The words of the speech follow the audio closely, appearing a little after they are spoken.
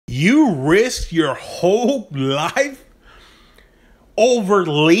You risked your whole life over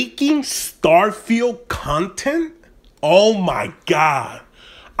leaking Starfield content? Oh my God.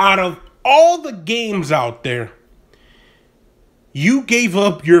 Out of all the games out there, you gave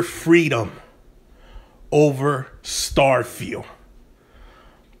up your freedom over Starfield.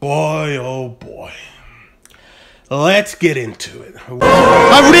 Boy, oh boy. Let's get into it.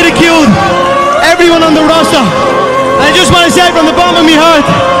 I've ridiculed everyone on the roster. And I just want to say from the bottom of my heart,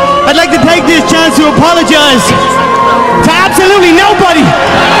 I'd like to take this chance to apologize to absolutely nobody.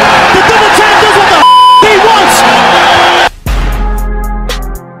 The double champ does what the he wants.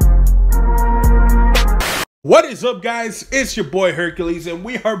 What is up, guys? It's your boy Hercules, and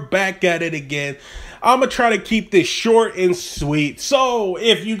we are back at it again. I'm gonna try to keep this short and sweet. So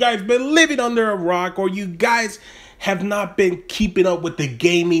if you guys been living under a rock, or you guys have not been keeping up with the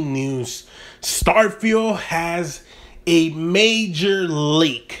gaming news, Starfield has a major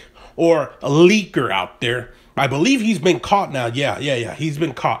leak, or a leaker out there. I believe he's been caught now. Yeah, he's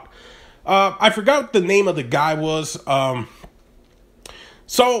been caught. I forgot what the name of the guy was.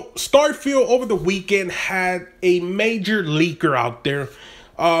 So Starfield over the weekend had a major leaker out there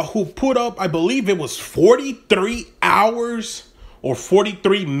who put up, I believe it was 43 hours or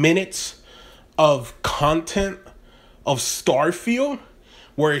 43 minutes of content of Starfield,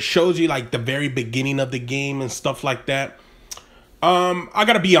 where it shows you like the very beginning of the game and stuff like that. I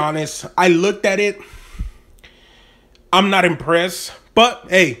gotta be honest, I looked at it. I'm not impressed, but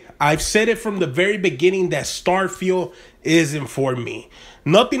hey, I've said it from the very beginning that Starfield isn't for me.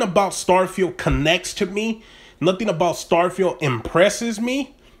 Nothing about Starfield connects to me. Nothing about Starfield impresses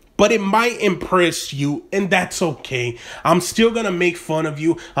me. But it might impress you, and that's okay. I'm still going to make fun of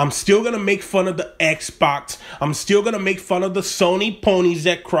you. I'm still going to make fun of the Xbox. I'm still going to make fun of the Sony ponies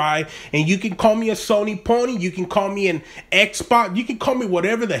that cry. And you can call me a Sony pony. You can call me an Xbox. You can call me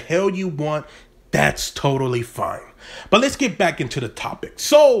whatever the hell you want. That's totally fine. But let's get back into the topic.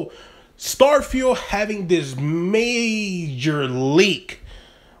 So, Starfield having this major leak,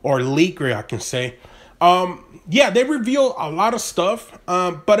 or leaker, I can say. Yeah, they reveal a lot of stuff,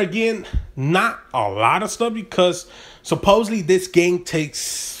 but again, not a lot of stuff, because supposedly this game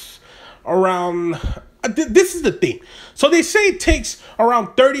takes around, this is the thing. So they say it takes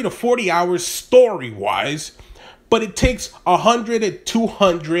around 30 to 40 hours story-wise, but it takes 100 to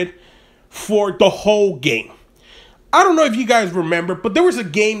 200 for the whole game. I don't know if you guys remember, but there was a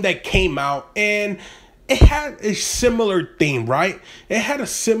game that came out, and it had a similar theme, right? It had a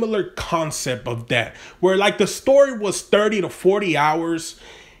similar concept of that, where like the story was 30 to 40 hours,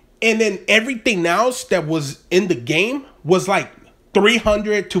 and then everything else that was in the game was like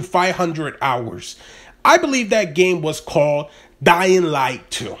 300 to 500 hours. I believe that game was called Dying Light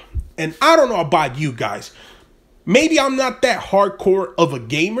 2. And I don't know about you guys. Maybe I'm not that hardcore of a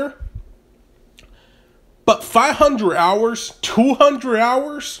gamer, but 500 hours, 200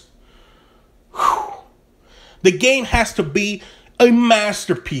 hours, whew. The game has to be a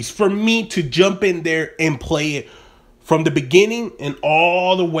masterpiece for me to jump in there and play it from the beginning and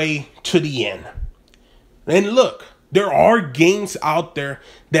all the way to the end. And look, there are games out there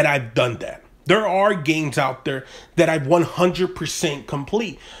that I've done that. There are games out there that I've 100%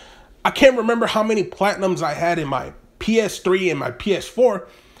 complete. I can't remember how many platinums I had in my PS3 and my PS4,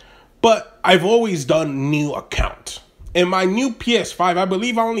 but I've always done new accounts. In my new PS5, I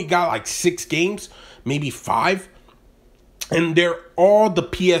believe I only got like 6 games, maybe 5. And they're all the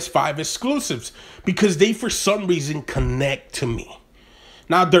PS5 exclusives, because they, for some reason, connect to me.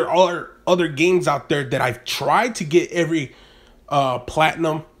 Now, there are other games out there that I've tried to get every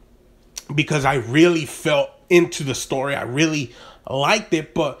platinum, because I really felt into the story. I really liked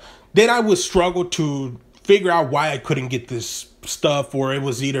it, but then I would struggle to figure out why I couldn't get this stuff, or it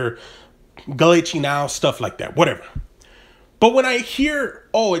was either glitching out, stuff like that, whatever. But when I hear,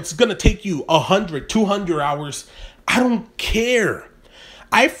 oh, it's going to take you 100, 200 hours, I don't care.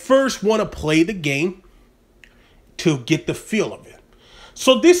 I first want to play the game to get the feel of it.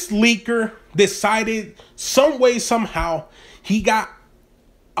 So this leaker decided some way, somehow, he got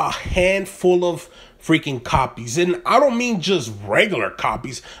a handful of freaking copies. And I don't mean just regular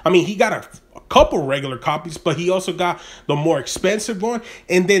copies. I mean, he got a couple regular copies, but he also got the more expensive one,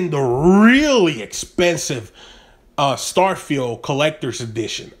 and then the really expensive Starfield Collector's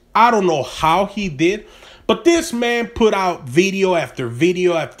Edition. I don't know how he did, but this man put out video after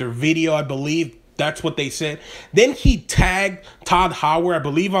video after video. I believe that's what they said. Then he tagged Todd Howard, I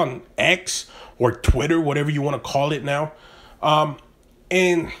believe, on X or Twitter, whatever you want to call it now.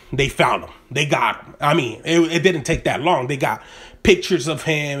 And they found him. They got him. I mean, it didn't take that long. They got pictures of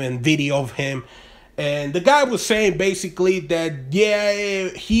him and video of him. And the guy was saying basically that, yeah,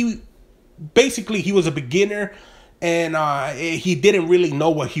 he was a beginner, and he didn't really know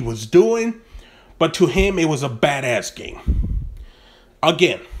what he was doing, but to him it was a badass game.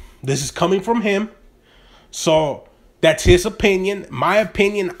 Again, this is coming from him, so that's his opinion. My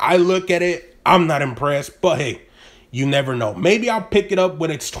opinion, I look at it, I'm not impressed, but hey, you never know. Maybe I'll pick it up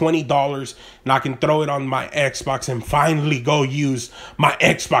when it's $20 and I can throw it on my Xbox and finally go use my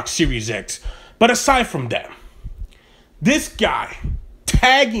Xbox Series X. But aside from that, this guy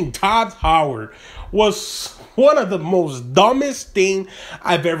tagging Todd Howard was one of the most dumbest thing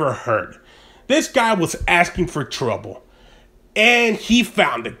I've ever heard. This guy was asking for trouble, and he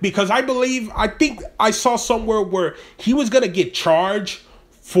found it, because I think I saw somewhere where he was going to get charged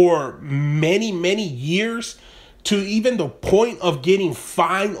for many, many years, to even the point of getting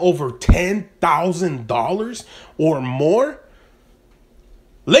fined over $10,000 or more.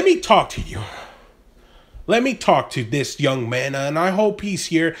 Let me talk to you. Let me talk to this young man, and I hope he's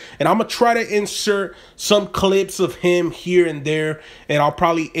here. And I'm going to try to insert some clips of him here and there, and I'll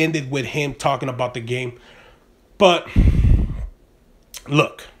probably end it with him talking about the game. But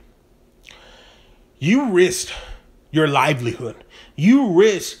look, you risked your livelihood. You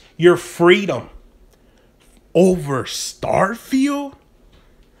risked your freedom over Starfield?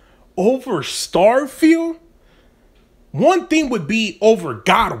 Over Starfield? One thing would be over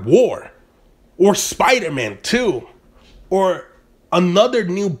God of War, or Spider-Man 2, or another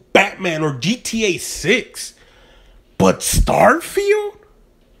new Batman, or GTA 6. But Starfield?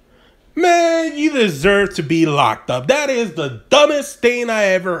 Man, you deserve to be locked up. That is the dumbest thing I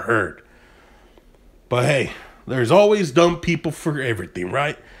ever heard. But hey, there's always dumb people for everything,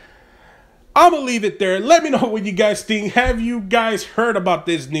 right? I'm going to leave it there. Let me know what you guys think. Have you guys heard about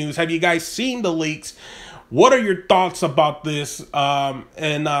this news? Have you guys seen the leaks? What are your thoughts about this?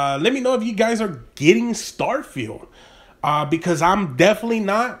 And let me know if you guys are getting Starfield. Because I'm definitely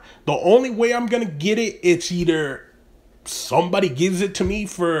not. The only way I'm going to get it, it's either somebody gives it to me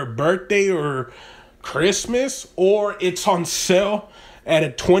for a birthday or Christmas, or it's on sale at a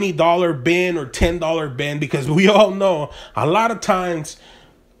 $20 bin or $10 bin. Because we all know a lot of times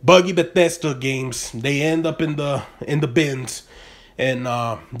buggy Bethesda games, they end up in the bins. And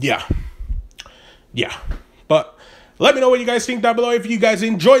yeah. But let me know what you guys think down below. If you guys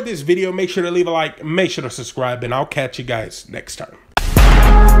enjoyed this video, make sure to leave a like, make sure to subscribe, and I'll catch you guys next time.